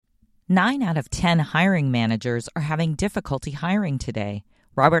9 out of 10 hiring managers are having difficulty hiring today.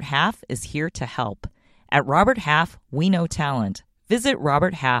 Robert Half is here to help. At Robert Half, we know talent. Visit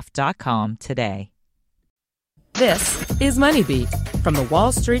roberthalf.com today. This is MoneyBeat from the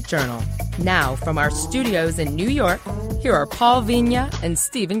Wall Street Journal. Now, from our studios in New York, here are Paul Vigna and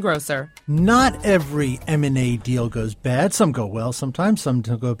Stephen Grosser. Not every M&A deal goes bad. Some go well sometimes, some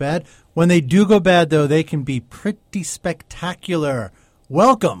don't go bad. When they do go bad, though, they can be pretty spectacular.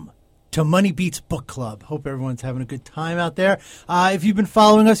 Welcome to MoneyBeat's Book Club. Hope everyone's having a good time out there. If you've been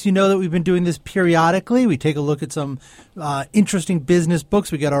following us, you know that we've been doing this periodically. We take a look at some interesting business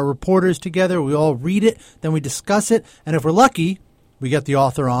books. We get our reporters together. We all read it. Then we discuss it. And if we're lucky, we get the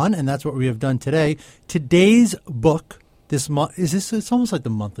author on, and that's what we have done today. Today's book, this month, it's almost like the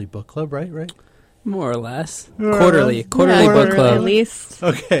monthly book club, right? More or less. Quarterly book club. At least.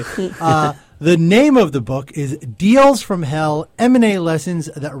 Okay. The name of the book is Deals from Hell, M&A Lessons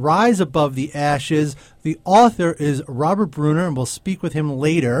That Rise Above the Ashes. The author is Robert Bruner, and we'll speak with him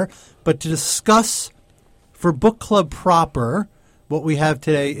later. But to discuss for book club proper, what we have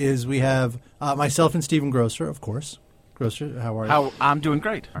today is we have myself and Stephen Grosser, of course. Grosser, how are you? I'm doing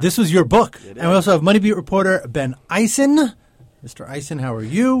great. This was your book. And we also have MoneyBeat reporter Ben Eisen. Mr. Eisen, how are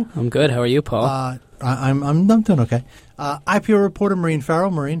you? I'm good. How are you, Paul? I'm doing okay. IPO reporter Maureen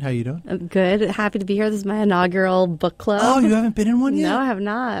Farrell. Maureen, how you doing? I'm good. Happy to be here. This is my inaugural book club. Oh, you haven't been in one yet? No, I have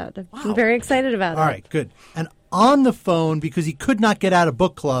not. Wow. I'm very excited about it. All right, good. And on the phone, because he could not get out of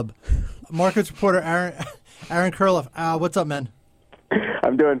book club, markets reporter Aaron Kurloff. What's up, man?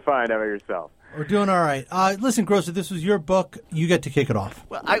 I'm doing fine. How about yourself? We're doing all right. Listen, Grosser, this was your book. You get to kick it off.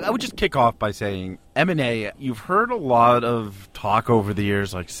 Well, I would just kick off by saying M&A, you've heard a lot of talk over the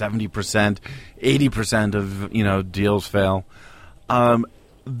years, like 70%, 80% of, deals fail.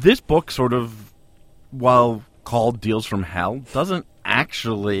 This book sort of, while called Deals from Hell, isn't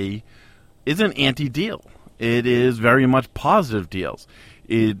anti-deal. It is very much positive deals.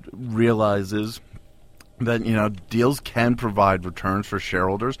 It realizes that, deals can provide returns for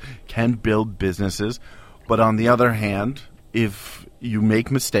shareholders, can build businesses. But on the other hand, if you make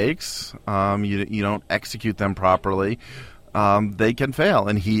mistakes, you don't execute them properly, they can fail.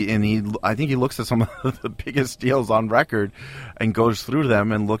 And I think he looks at some of the biggest deals on record and goes through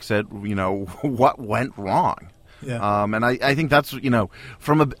them and looks at, what went wrong. Yeah. And I think that's,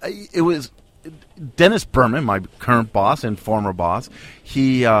 it was Dennis Berman, my current boss and former boss,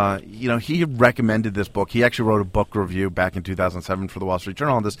 he recommended this book. He actually wrote a book review back in 2007 for the Wall Street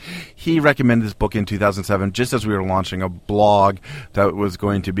Journal on this. He recommended this book in 2007 just as we were launching a blog that was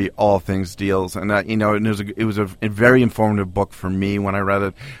going to be all things deals. And, it was a very informative book for me when I read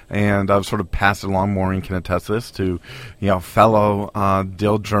it. And I've sort of passed it along. Maureen can attest this to, fellow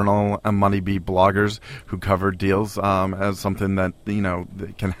Deal Journal and MoneyBeat bloggers who cover deals as something that,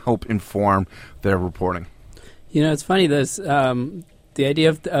 that can help inform their reporting. It's funny. There's the idea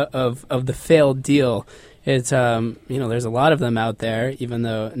of the failed deal. It's there's a lot of them out there, even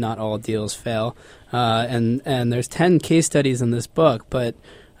though not all deals fail. And there's 10 case studies in this book. But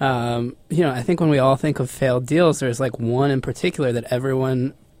I think when we all think of failed deals, there's like one in particular that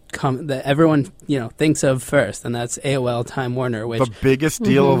everyone thinks of first, and that's AOL Time Warner, which the biggest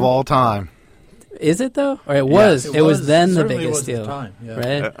deal of all time. Is it though? Or it was? Yeah, it was then the biggest biggest deal, time,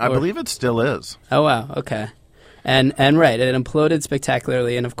 yeah. right? I believe it still is. Oh wow, okay. And right, it imploded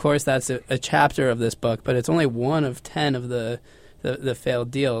spectacularly, and of course that's a chapter of this book, but it's only one of 10 of the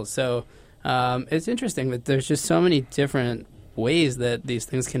failed deals. So it's interesting that there's just so many different ways that these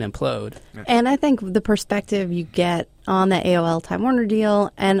things can implode. And I think the perspective you get on the AOL Time Warner deal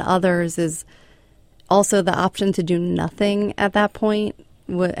and others is also the option to do nothing at that point.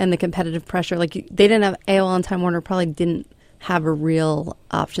 And the competitive pressure, they didn't have AOL and Time Warner probably didn't have a real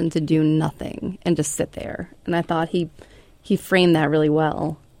option to do nothing and just sit there. And I thought he framed that really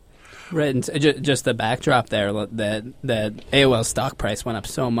well. Right, and just the backdrop there that AOL stock price went up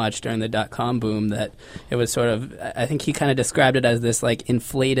so much during the dot-com boom that it was sort of, I think he kind of described it as this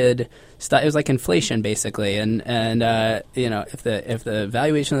inflated stock. It was like inflation basically, and if the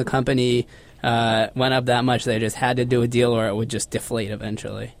valuation of the company went up that much, they just had to do a deal or it would just deflate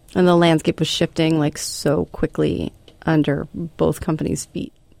eventually. And the landscape was shifting so quickly under both companies'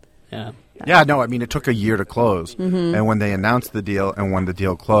 feet. Yeah. Yeah, no, it took a year to close. Mm-hmm. And when they announced the deal and when the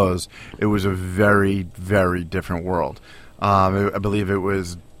deal closed, it was a very, very different world. I believe it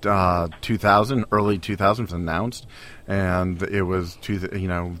was 2000, early 2000 was announced, and it was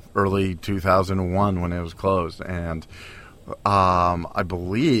early 2001 when it was closed. And I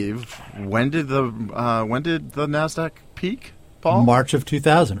believe when did the NASDAQ peak, Paul? March of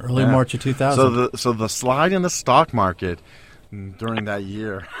 2000, March of 2000. So the slide in the stock market during that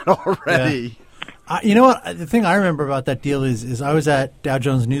year already. Yeah. You know what? The thing I remember about that deal is I was at Dow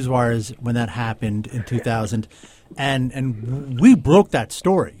Jones Newswires when that happened in 2000, and we broke that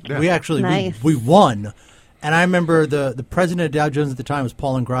story. Yeah. We actually we won. And I remember the president of Dow Jones at the time was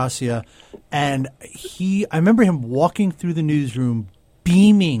Paul Ingrassia, and I remember him walking through the newsroom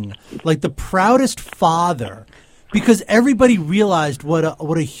beaming like the proudest father, because everybody realized what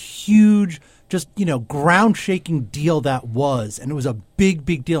a huge, just, ground-shaking deal that was. And it was a big,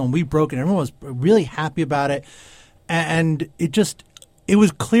 big deal, and we broke it. Everyone was really happy about it. And it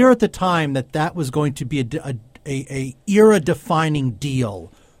was clear at the time that was going to be a era-defining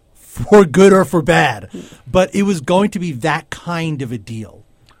deal, for good or for bad. But it was going to be that kind of a deal.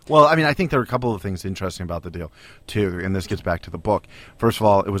 Well, I mean, I think there are a couple of things interesting about the deal, too, and this gets back to the book. First of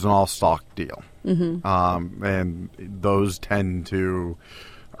all, it was an all-stock deal. Mm-hmm. And those tend to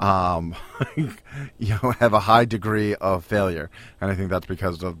have a high degree of failure. And I think that's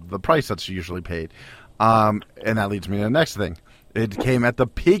because of the price that's usually paid. And that leads me to the next thing. It came at the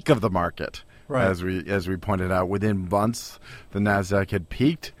peak of the market, right. As we pointed out. Within months, the NASDAQ had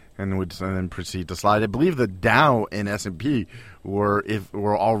peaked and would then proceed to slide. I believe the Dow and S&P were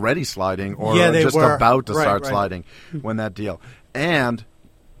already sliding or just about to start sliding when that deal. And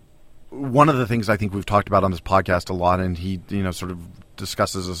one of the things I think we've talked about on this podcast a lot, and he sort of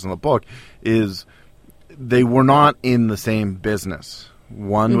discusses this in the book, is they were not in the same business.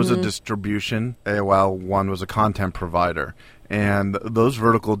 One was a distribution, while one was a content provider. And those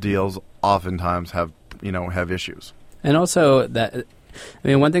vertical deals oftentimes have issues. And also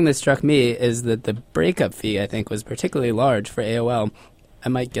one thing that struck me is that the breakup fee, I think, was particularly large for AOL. I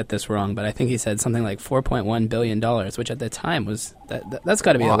might get this wrong, but I think he said something like $4.1 billion, which at the time was that's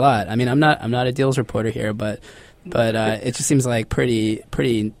got to be a lot. I mean, I'm not a deals reporter here, but it just seems like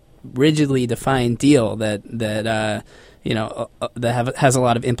pretty rigidly defined deal that has a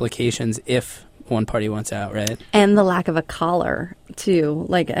lot of implications if one party wants out, right? And the lack of a collar, too.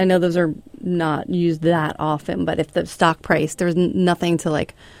 Like, I know those are not used that often, but if the stock price, there's nothing to,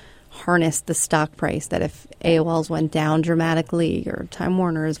 harness the stock price, that if AOL's went down dramatically or Time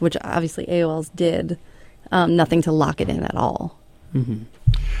Warner's, which obviously AOL's did, nothing to lock it in at all. Mm-hmm.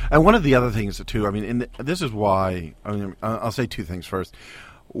 And one of the other things, too, I mean, this is why, I'll say two things first.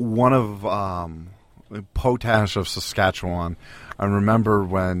 One of Potash of Saskatchewan, I remember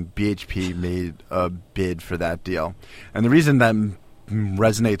when BHP made a bid for that deal. And the reason that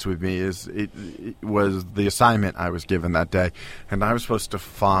resonates with me is it was the assignment I was given that day. And I was supposed to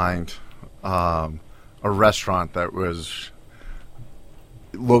find a restaurant that was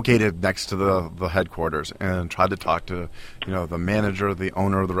located next to the headquarters and try to talk to the manager, the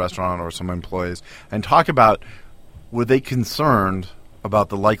owner of the restaurant, or some employees, and talk about, were they concerned about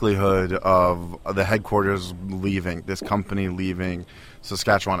the likelihood of the headquarters leaving, this company leaving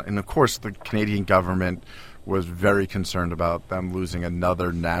Saskatchewan. And, of course, the Canadian government was very concerned about them losing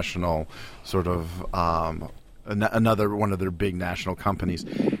another national sort of another one of their big national companies.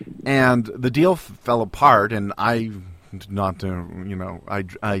 And the deal fell apart, and I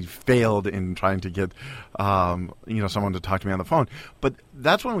failed in trying to get someone to talk to me on the phone. But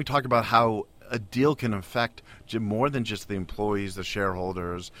that's when we talk about how a deal can affect more than just the employees, the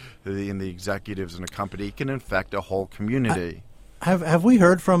shareholders, and the executives in a company. It can affect a whole community. Have we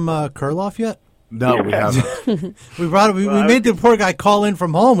heard from Kurloff yet? No, we haven't. We made the poor guy call in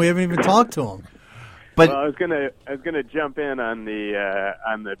from home. We haven't even talked to him. But I was gonna jump in on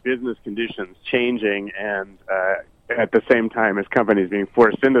the business conditions changing, and at the same time as companies being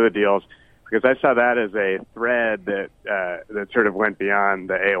forced into the deals, because I saw that as a thread that sort of went beyond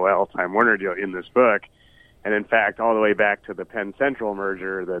the AOL Time Warner deal in this book, and in fact all the way back to the Penn Central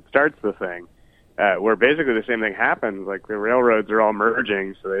merger that starts the thing, where basically the same thing happens. Like, the railroads are all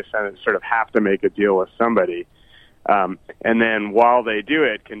merging, so they sort of have to make a deal with somebody. And then while they do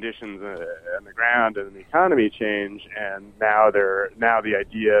it, conditions on the ground and the economy change, and now the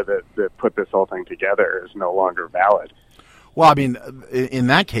idea that put this whole thing together is no longer valid. Well, I mean, in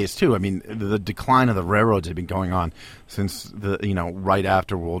that case too, I mean, the decline of the railroads had been going on since right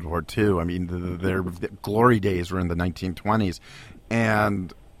after World War II. I mean, their glory days were in the 1920s,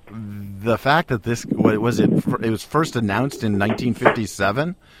 and the fact that it was first announced in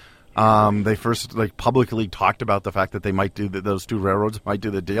 1957. They first publicly talked about the fact that they might those two railroads might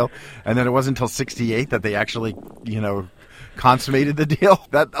do the deal, and then it wasn't until '68 that they actually consummated the deal.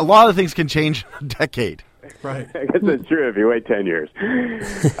 That a lot of things can change in a decade. Right. I guess that's true if you wait 10 years.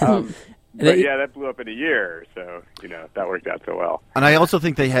 But yeah, that blew up in a year, so that worked out so well. And I also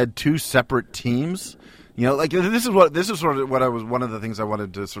think they had two separate teams You know, like this is sort of what I was. One of the things I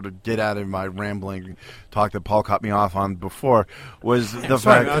wanted to sort of get at in my rambling talk that Paul cut me off on before was the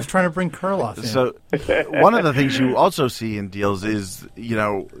fact I was trying to bring Kurloff in. So one of the things you also see in deals is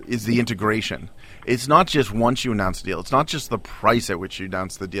the integration. It's not just once you announce a deal. It's not just the price at which you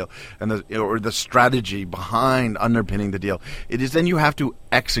announce the deal or the strategy behind underpinning the deal. It is then you have to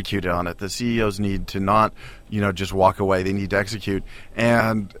execute on it. The CEOs need to not, just walk away. They need to execute.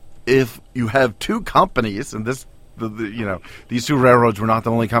 And if you have two companies, and these two railroads were not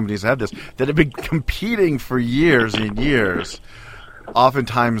the only companies that had this, that have been competing for years and years,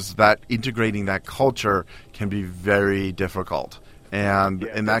 oftentimes that integrating that culture can be very difficult. And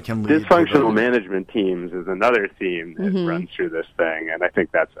that can lead dysfunctional management teams is another theme that runs through this thing, and I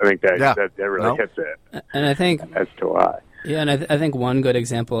think that really hits it. And I think as to why. Yeah, and I think one good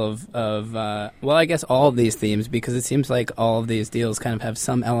example of I guess all of these themes, because it seems like all of these deals kind of have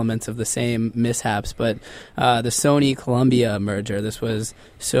some elements of the same mishaps, but the Sony-Columbia merger,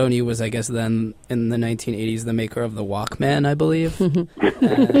 Sony was, I guess, then in the 1980s the maker of the Walkman, I believe.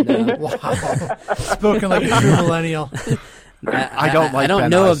 Wow. Spoken like a true millennial. I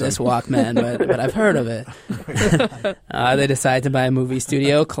don't know of this Walkman, but I've heard of it. They decided to buy a movie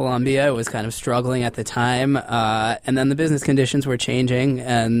studio, Columbia. It was kind of struggling at the time, and then the business conditions were changing,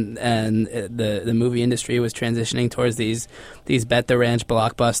 and the movie industry was transitioning towards these bet the ranch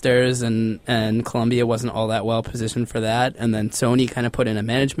blockbusters, and Columbia wasn't all that well positioned for that. And then Sony kind of put in a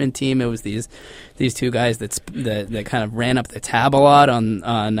management team. It was these two guys that kind of ran up the tab a lot on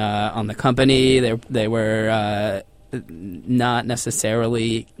the company. They were not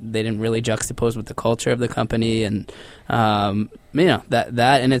necessarily, they didn't really juxtapose with the culture of the company, and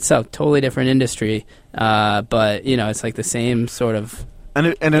that in itself, totally different industry, but it's like the same sort of and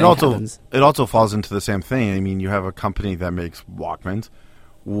it also falls into the same thing. I mean, you have a company that makes Walkmans.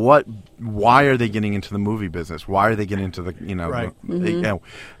 Why are they getting into the movie business? Why are they getting into the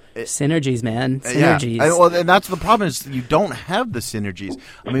synergies, man. Synergies. Yeah. And that's the problem, is you don't have the synergies.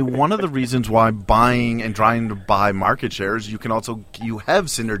 I mean, one of the reasons why buying and trying to buy market shares, you have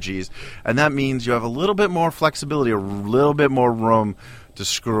synergies, and that means you have a little bit more flexibility, a little bit more room to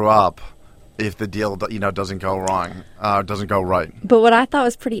screw up if the deal doesn't go wrong, doesn't go right. But what I thought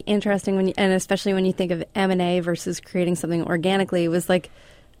was pretty interesting, and especially when you think of M&A versus creating something organically, was like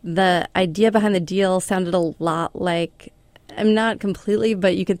the idea behind the deal sounded a lot like, I'm not completely,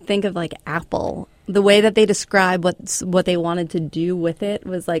 but you could think of like Apple. The way that they describe what they wanted to do with it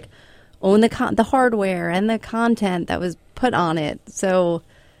was like own the hardware and the content that was put on it. So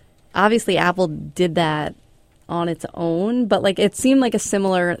obviously Apple did that on its own, but like it seemed like a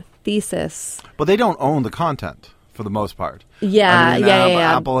similar thesis. But they don't own the content for the most part. Yeah,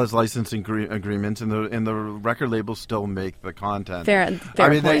 yeah. Apple has licensing agreements, and the record labels still make the content. Fair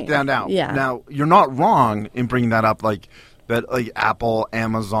point. Now you're not wrong in bringing that up, like Apple,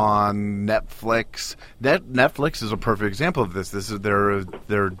 Amazon, Netflix. Netflix is a perfect example of this. This is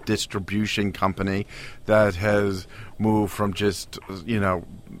their distribution company that has moved from just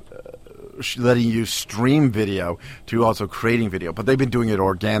letting you stream video to also creating video, but they've been doing it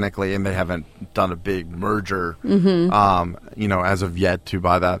organically, and they haven't done a big merger, as of yet to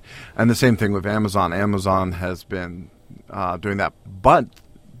buy that. And the same thing with Amazon. Amazon has been doing that, but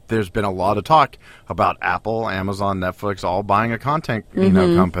there's been a lot of talk about Apple, Amazon, Netflix all buying a content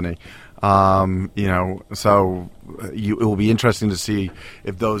company. So it will be interesting to see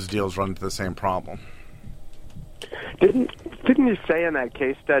if those deals run into the same problem. Didn't you say in that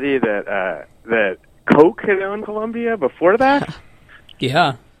case study that Coke had owned Columbia before that?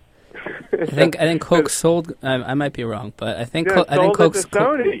 Yeah. I think Coke sold. I might be wrong, but I think Coke's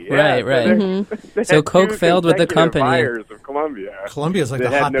Sony. Yeah, Right. So Coke failed with the company. Buyers of Columbia. Columbia's like the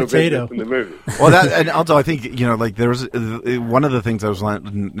hot potato. In the movie. Well, and also I think there was one of the things I was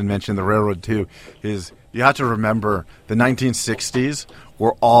mentioning the railroad too is you have to remember the 1960s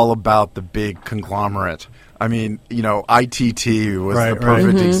were all about the big conglomerate. I mean, ITT was the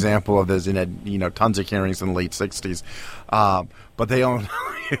perfect example of this, and had tons of hearings in the late 60s. But they own,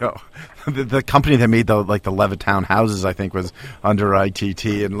 the company that made the Levittown houses, I think, was under ITT,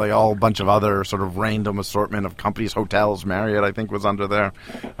 and like all a bunch of other sort of random assortment of companies, hotels, Marriott, I think, was under there.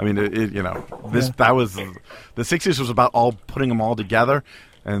 I mean, that was the 60s was about putting them all together,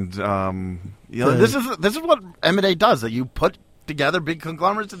 and this is what M&A does. That you put together big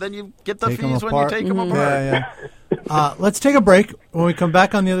conglomerates, and then you get the fees when you take them apart. Yeah. Let's take a break. When we come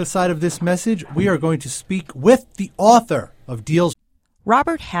back on the other side of this message, we are going to speak with the author of Deals.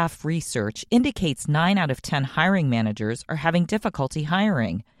 Robert Half research indicates 9 out of 10 hiring managers are having difficulty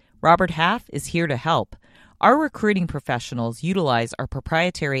hiring. Robert Half is here to help. Our recruiting professionals utilize our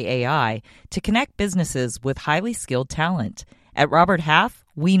proprietary AI to connect businesses with highly skilled talent. At Robert Half,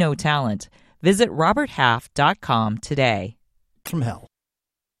 we know talent. Visit roberthalf.com today. From hell.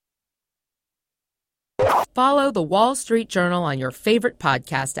 Follow the Wall Street Journal on your favorite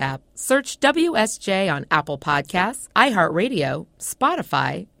podcast app. Search WSJ on Apple Podcasts, iHeartRadio,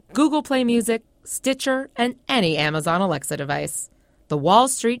 Spotify, Google Play Music, Stitcher, and any Amazon Alexa device. The Wall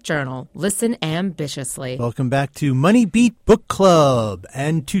Street Journal. Listen ambitiously. Welcome back to MoneyBeat Book Club.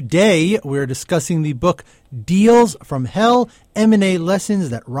 And today we're discussing the book Deals from Hell, M&A Lessons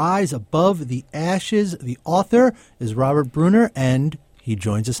that Rise Above the Ashes. The author is Robert Bruner, and he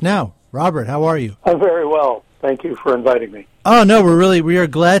joins us now. Robert, how are you? I'm very well. Thank you for inviting me. Oh, no, we are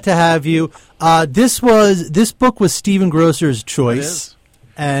glad to have you. This book was Stephen Grosser's choice.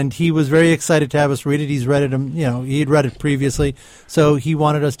 And he was very excited to have us read it. He's read it, he had read it previously. So he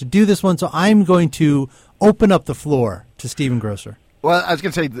wanted us to do this one. So I'm going to open up the floor to Stephen Grosser. Well, I was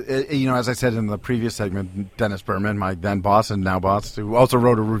going to say, as I said in the previous segment, Dennis Berman, my then boss and now boss, who also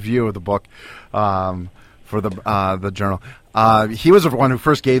wrote a review of the book for the journal. He was the one who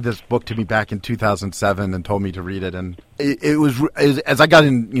first gave this book to me back in 2007 and told me to read it. And it was as I got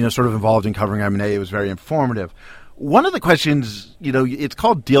in, sort of involved in covering M&A, it was very informative. One of the questions, it's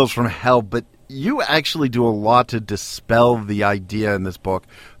called Deals from Hell, but you actually do a lot to dispel the idea in this book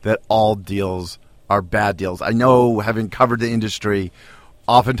that all deals are bad deals. I know, having covered the industry,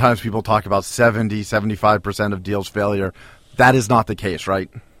 oftentimes people talk about 75% of deals failure. That is not the case, right?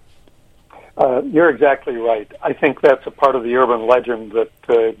 You're exactly right. I think that's a part of the urban legend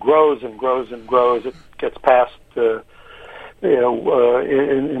that grows and grows and grows. It gets passed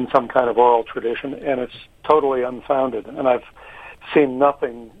in some kind of oral tradition, and it's totally unfounded. And I've seen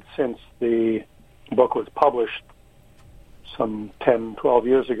nothing since the book was published some 10, 12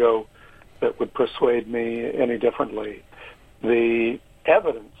 years ago that would persuade me any differently. The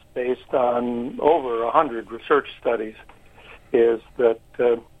evidence, based on over 100 research studies, is that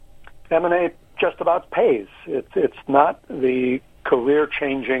M&A just about pays. It's not the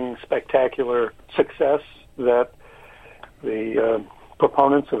career-changing, spectacular success that the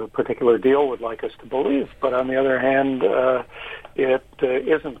proponents of a particular deal would like us to believe. But on the other hand, it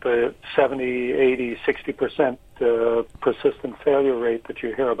isn't the 70, 80, 60% persistent failure rate that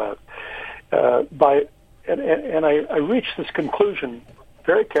you hear about. I reached this conclusion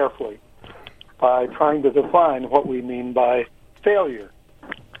very carefully by trying to define what we mean by failure.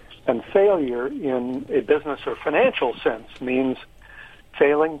 And failure in a business or financial sense means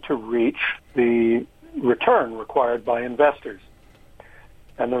failing to reach the return required by investors.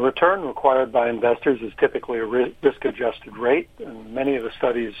 And the return required by investors is typically a risk-adjusted rate, and many of the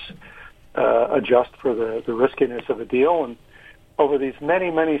studies adjust for the riskiness of a deal. And over these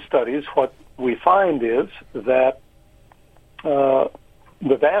many, many studies, what we find is that the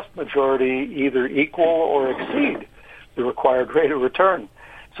vast majority either equal or exceed the required rate of return.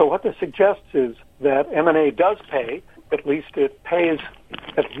 So what this suggests is that M&A does pay. At least it pays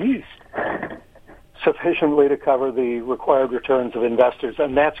at least sufficiently to cover the required returns of investors,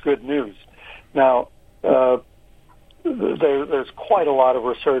 and that's good news. Now, there's quite a lot of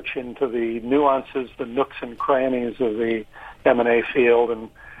research into the nuances, the nooks and crannies of the M&A field, and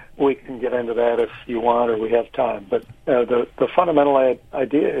we can get into that if you want or we have time. But the fundamental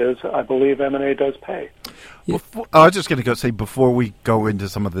idea is I believe M&A does pay. I was just going to say, before we go into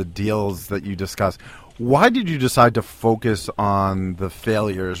some of the deals that you discussed, why did you decide to focus on the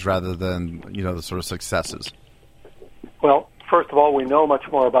failures rather than, the sort of successes? Well, first of all, we know much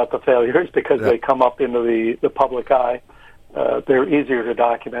more about the failures because they come up into the public eye. They're easier to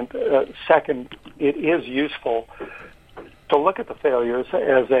document. Second, it is useful to look at the failures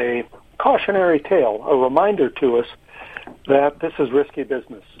as a cautionary tale, a reminder to us that this is risky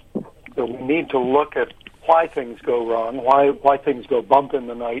business. That we need to look at why things go wrong, why things go bump in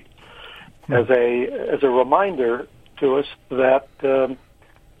the night, as a reminder to us that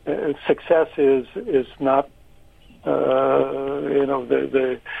success is not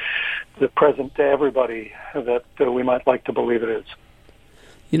the present to everybody that we might like to believe it is.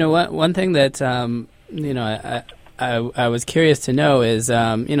 You know what? One thing that I was curious to know is,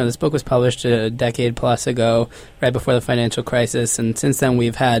 this book was published a decade plus ago, right before the financial crisis, and since then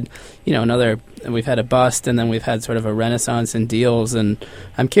we've had, we've had a bust, and then we've had sort of a renaissance in deals. And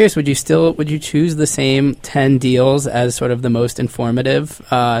I'm curious, would you choose the same 10 deals as sort of the most informative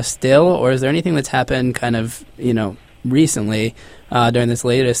still, or is there anything that's happened kind of, recently during this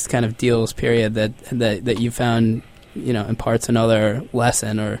latest kind of deals period that you found, imparts another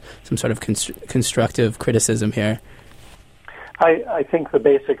lesson or some sort of constructive criticism here? I think the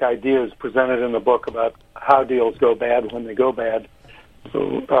basic ideas presented in the book about how deals go bad when they go bad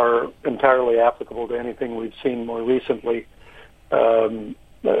are entirely applicable to anything we've seen more recently.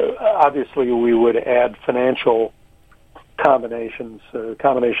 Obviously, we would add financial combinations of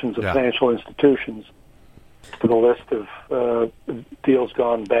financial institutions to the list of deals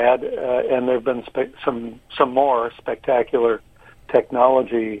gone bad, and there have been some more spectacular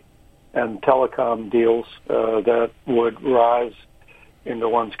technology and telecom deals that would rise into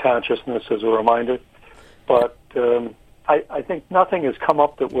one's consciousness as a reminder. But I think nothing has come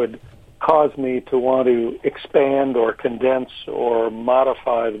up that would cause me to want to expand or condense or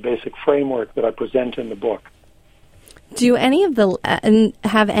modify the basic framework that I present in the book. Do any of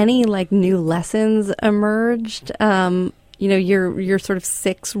have any like new lessons emerged? Your sort of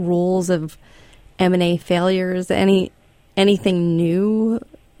 6 rules of M&A failures. Anything new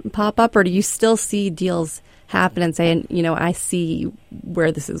pop up, or do you still see deals happen and say, I see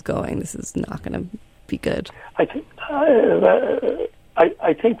where this is going. This is not going to be good. I think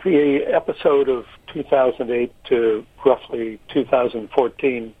the episode of 2008 to roughly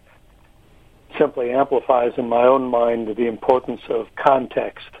 2014 simply amplifies in my own mind the importance of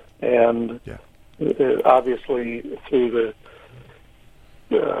context. And obviously through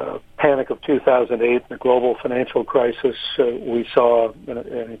the panic of 2008 and the global financial crisis, we saw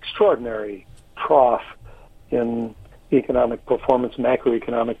an extraordinary trough in economic performance,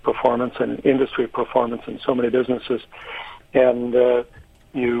 macroeconomic performance, and industry performance in so many businesses. And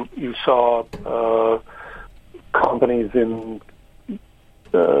you saw companies in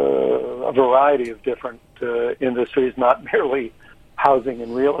a variety of different industries, not merely housing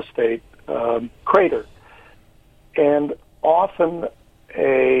and real estate, crater. And often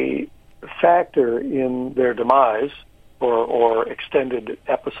a factor in their demise or extended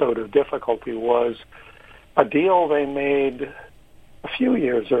episode of difficulty was a deal they made a few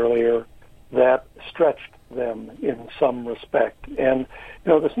years earlier that stretched them in some respect. And,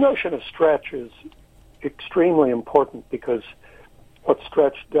 this notion of stretch is extremely important because what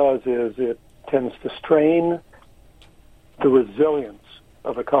stretch does is it tends to strain the resilience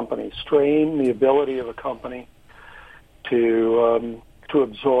of a company, strain the ability of a company to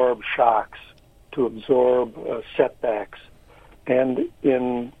absorb shocks, to absorb setbacks. And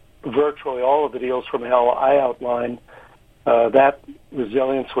in virtually all of the deals from hell I outlined, that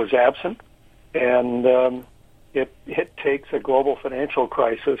resilience was absent, and it takes a global financial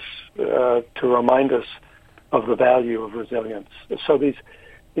crisis to remind us of the value of resilience. So these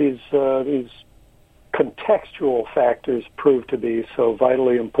contextual factors prove to be so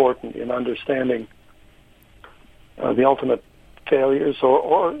vitally important in understanding the ultimate failures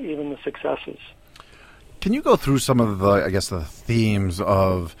or even the successes. Can you go through some of the themes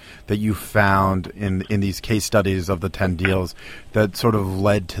that you found in these case studies of the 10 deals that sort of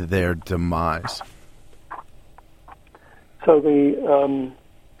led to their demise? So the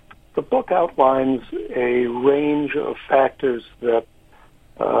book outlines a range of factors that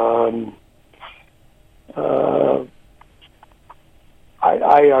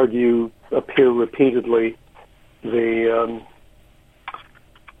I argue appear repeatedly. The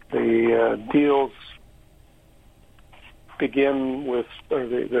deals begin with, or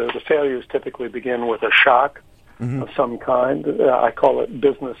the failures typically begin with a shock of some kind. I call it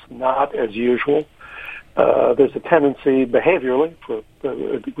business not as usual. There's a tendency behaviorally,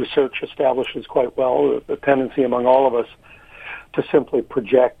 research establishes quite well, a tendency among all of us to simply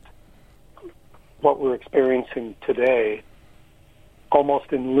project what we're experiencing today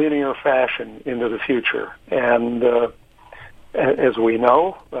almost in linear fashion into the future. And as we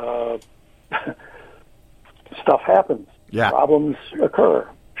know, stuff happens. Yeah. Problems occur.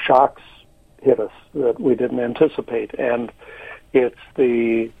 Shocks hit us that we didn't anticipate. And it's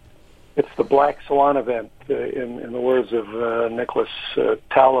the black swan event, in the words of Nicholas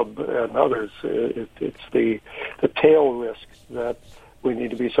Taleb and others. It's the tail risk that we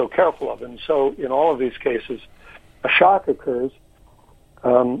need to be so careful of. And so in all of these cases, a shock occurs,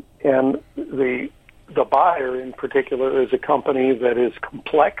 and the buyer in particular is a company that is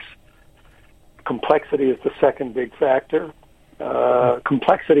complex. Complexity is the second big factor.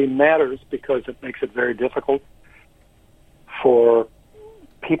 Complexity matters because it makes it very difficult for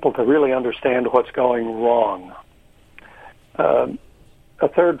people to really understand what's going wrong. A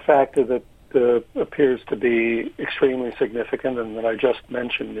third factor that appears to be extremely significant and that I just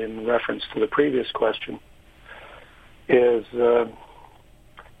mentioned in reference to the previous question is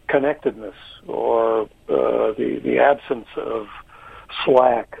connectedness, or the absence of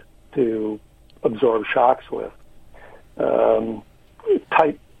slack to absorb shocks with.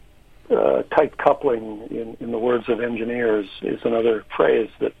 Tight tight coupling, in the words of engineers, is another phrase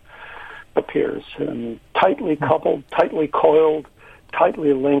that appears. And tightly coupled, tightly coiled,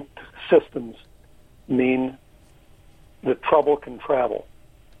 tightly linked systems mean that trouble can travel.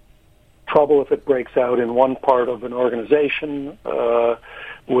 Trouble, if it breaks out in one part of an organization,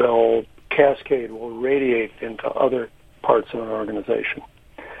 will cascade, will radiate into other parts of an organization.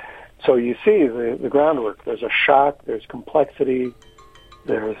 So you see the groundwork. There's a shock, there's complexity,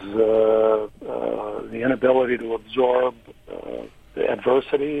 there's the inability to absorb the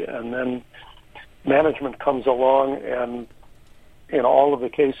adversity, and then management comes along and, in all of the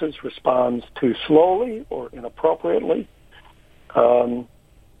cases, responds too slowly or inappropriately.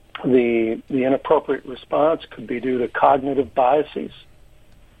 The inappropriate response could be due to cognitive biases.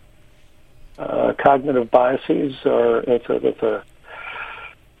 Cognitive biases are it's a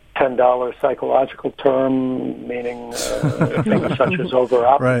 $10 psychological term, meaning things such as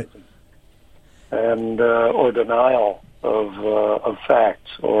over-optimism, and or denial of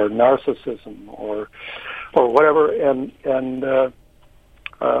facts, or narcissism, or whatever, and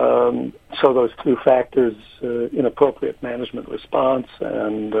so those two factors, inappropriate management response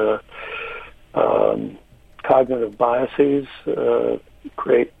and cognitive biases,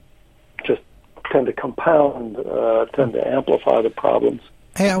 tend to compound, tend to amplify the problems.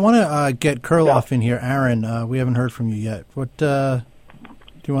 Hey, I want to get Kurloff in here. Aaron, we haven't heard from you yet. What do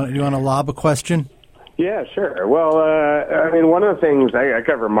you want to lob a question? Yeah, sure. Well, I mean, one of the things I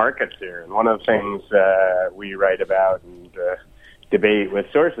cover markets here, and one of the things we write about and debate with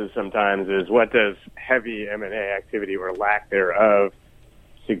sources sometimes is what does heavy M&A activity or lack thereof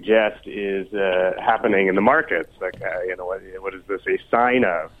suggest is happening in the markets? Like, what is this a sign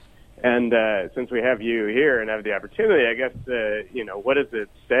of? And since we have you here and have the opportunity, I guess, what does it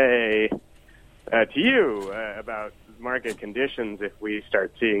say to you about market conditions if we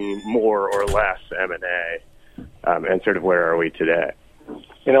start seeing more or less M&A, and sort of where are we today?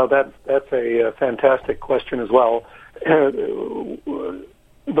 That's a fantastic question as well. The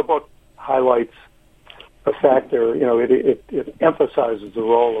book highlights a factor, it emphasizes the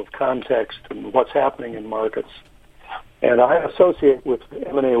role of context and what's happening in markets. And I associate with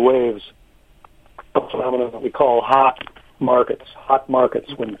M&A waves a phenomenon that we call hot markets,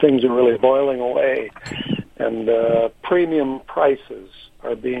 when things are really boiling away and premium prices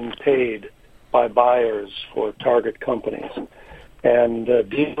are being paid by buyers for target companies. And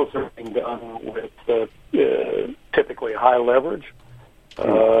deals are being done with typically high leverage,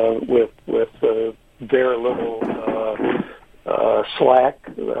 with very little slack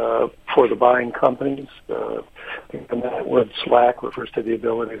for the buying companies. And that word slack refers to the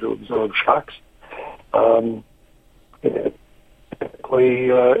ability to absorb shocks. Typically,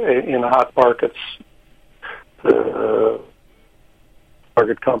 in hot markets, the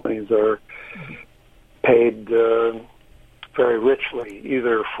target companies are paid very richly,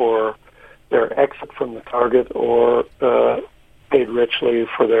 either for their exit from the target or paid richly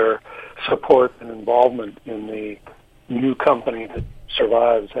for their support and involvement in the new company that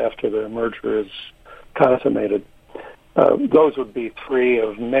survives after the merger is consummated. Those would be three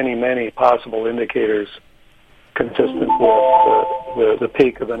of many, many possible indicators consistent with the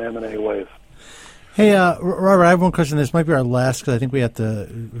peak of an M&A wave. Hey, Robert, I have one question. This might be our last because I think we have to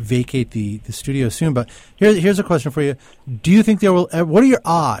vacate the studio soon. But here's a question for you. Do you think there will? What are your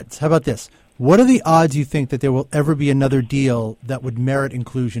odds? How about this? What are the odds you think that there will ever be another deal that would merit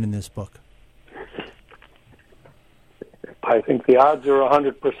inclusion in this book? I think the odds are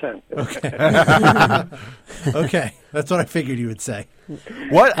 100%. Okay. Okay, that's what I figured you would say.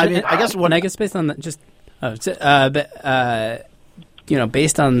 What I mean, I guess based on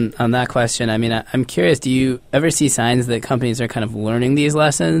based on that question, I mean, I'm curious. Do you ever see signs that companies are kind of learning these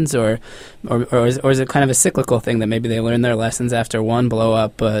lessons, or is it kind of a cyclical thing that maybe they learn their lessons after one blow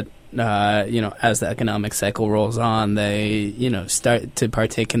up, but as the economic cycle rolls on, they start to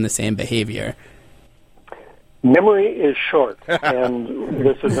partake in the same behavior? Memory is short, and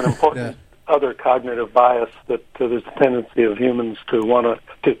this is an important other cognitive bias that there's a tendency of humans to want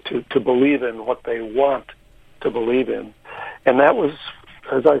to believe in what they want to believe in. And that was,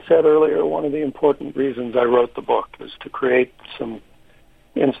 as I said earlier, one of the important reasons I wrote the book, is to create some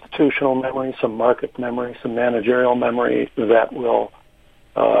institutional memory, some market memory, some managerial memory that will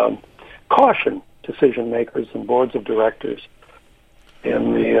caution decision makers and boards of directors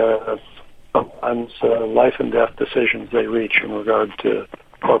in the sometimes life and death decisions they reach in regard to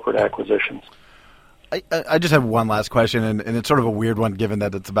corporate acquisitions. I just have one last question, and it's sort of a weird one given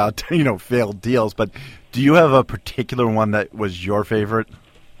that it's about failed deals. But do you have a particular one that was your favorite?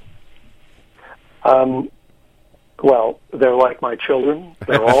 Well, they're like my children.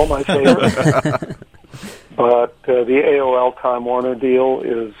 They're all my favorite. But the AOL Time Warner deal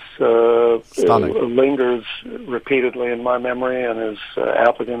is lingers repeatedly in my memory and is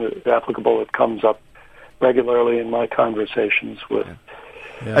applicable. It comes up regularly in my conversations with.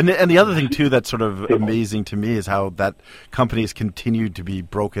 Yeah. And the other thing too that's sort of amazing to me is how that company has continued to be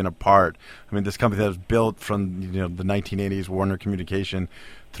broken apart. I mean, this company that was built from the 1980s Warner Communication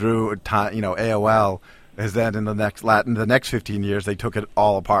through AOL is that in the next 15 years they took it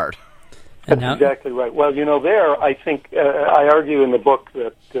all apart. That's exactly right. Well, I think I argue in the book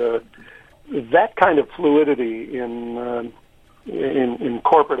that that kind of fluidity in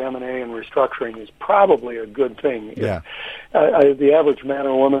corporate M&A and restructuring is probably a good thing. Yeah. The average man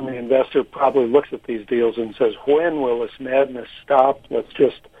or woman, the investor, probably looks at these deals and says, when will this madness stop?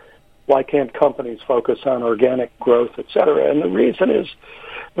 Why can't companies focus on organic growth, et cetera? And the reason is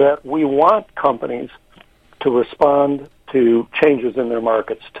that we want companies to respond to changes in their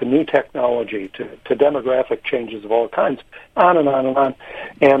markets, to new technology, to demographic changes of all kinds, on and on and on.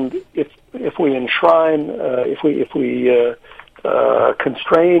 And if we enshrine, if we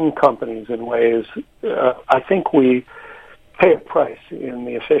constrain companies in ways, I think we pay a price in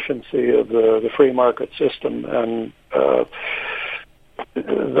the efficiency of the free market system, and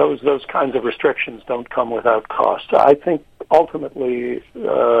those kinds of restrictions don't come without cost. I think ultimately,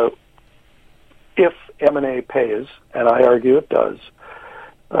 if M&A pays, and I argue it does,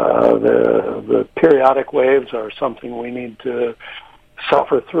 the periodic waves are something we need to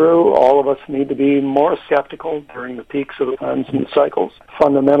suffer through. All of us need to be more skeptical during the peaks of the times and cycles.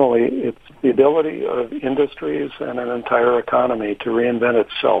 Fundamentally, it's the ability of industries and an entire economy to reinvent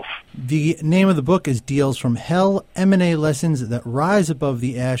itself. The name of the book is Deals from Hell, M&A Lessons That Rise Above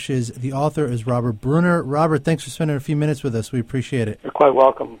the Ashes. The author is Robert Bruner. Robert, thanks for spending a few minutes with us. We appreciate it. You're quite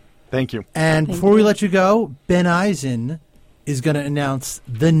welcome. Thank you. And before we let you go, Ben Eisen is going to announce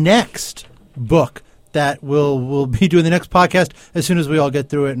the next book that we'll be doing the next podcast as soon as we all get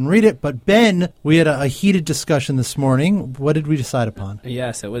through it and read it. But Ben, we had a heated discussion this morning. What did we decide upon?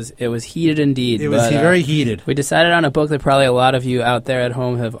 Yes, it was heated indeed. It was very heated. We decided on a book that probably a lot of you out there at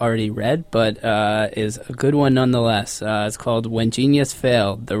home have already read, but is a good one nonetheless. It's called When Genius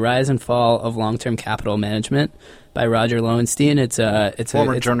Failed: The Rise and Fall of Long-Term Capital Management by Roger Lowenstein. It's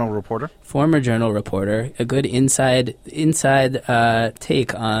former journal reporter. Former journal reporter. A good inside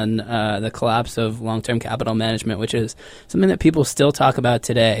take on the collapse of long-term capital management, which is something that people still talk about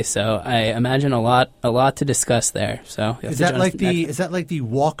today. So I imagine a lot to discuss there. So is that like the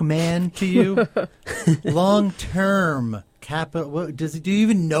Walkman to you? Long-term capital. Do you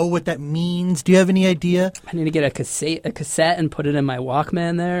even know what that means? Do you have any idea? I need to get a cassette and put it in my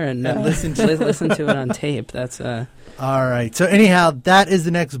Walkman there and listen to it on tape. That's all right. So anyhow, that is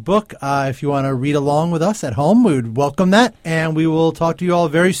the next book. If you want to read along with us at home, we would welcome that, and we will talk to you all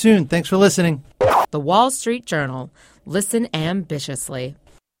very soon. Thanks for listening. The Wall Street Journal. Listen ambitiously.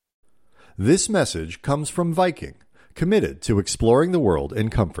 This message comes from Viking, committed to exploring the world in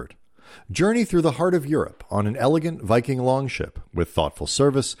comfort. Journey through the heart of Europe on an elegant Viking longship with thoughtful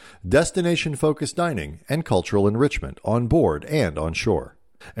service, destination-focused dining, and cultural enrichment on board and on shore.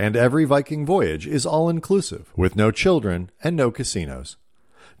 And every Viking voyage is all-inclusive with no children and no casinos.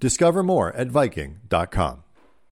 Discover more at Viking.com.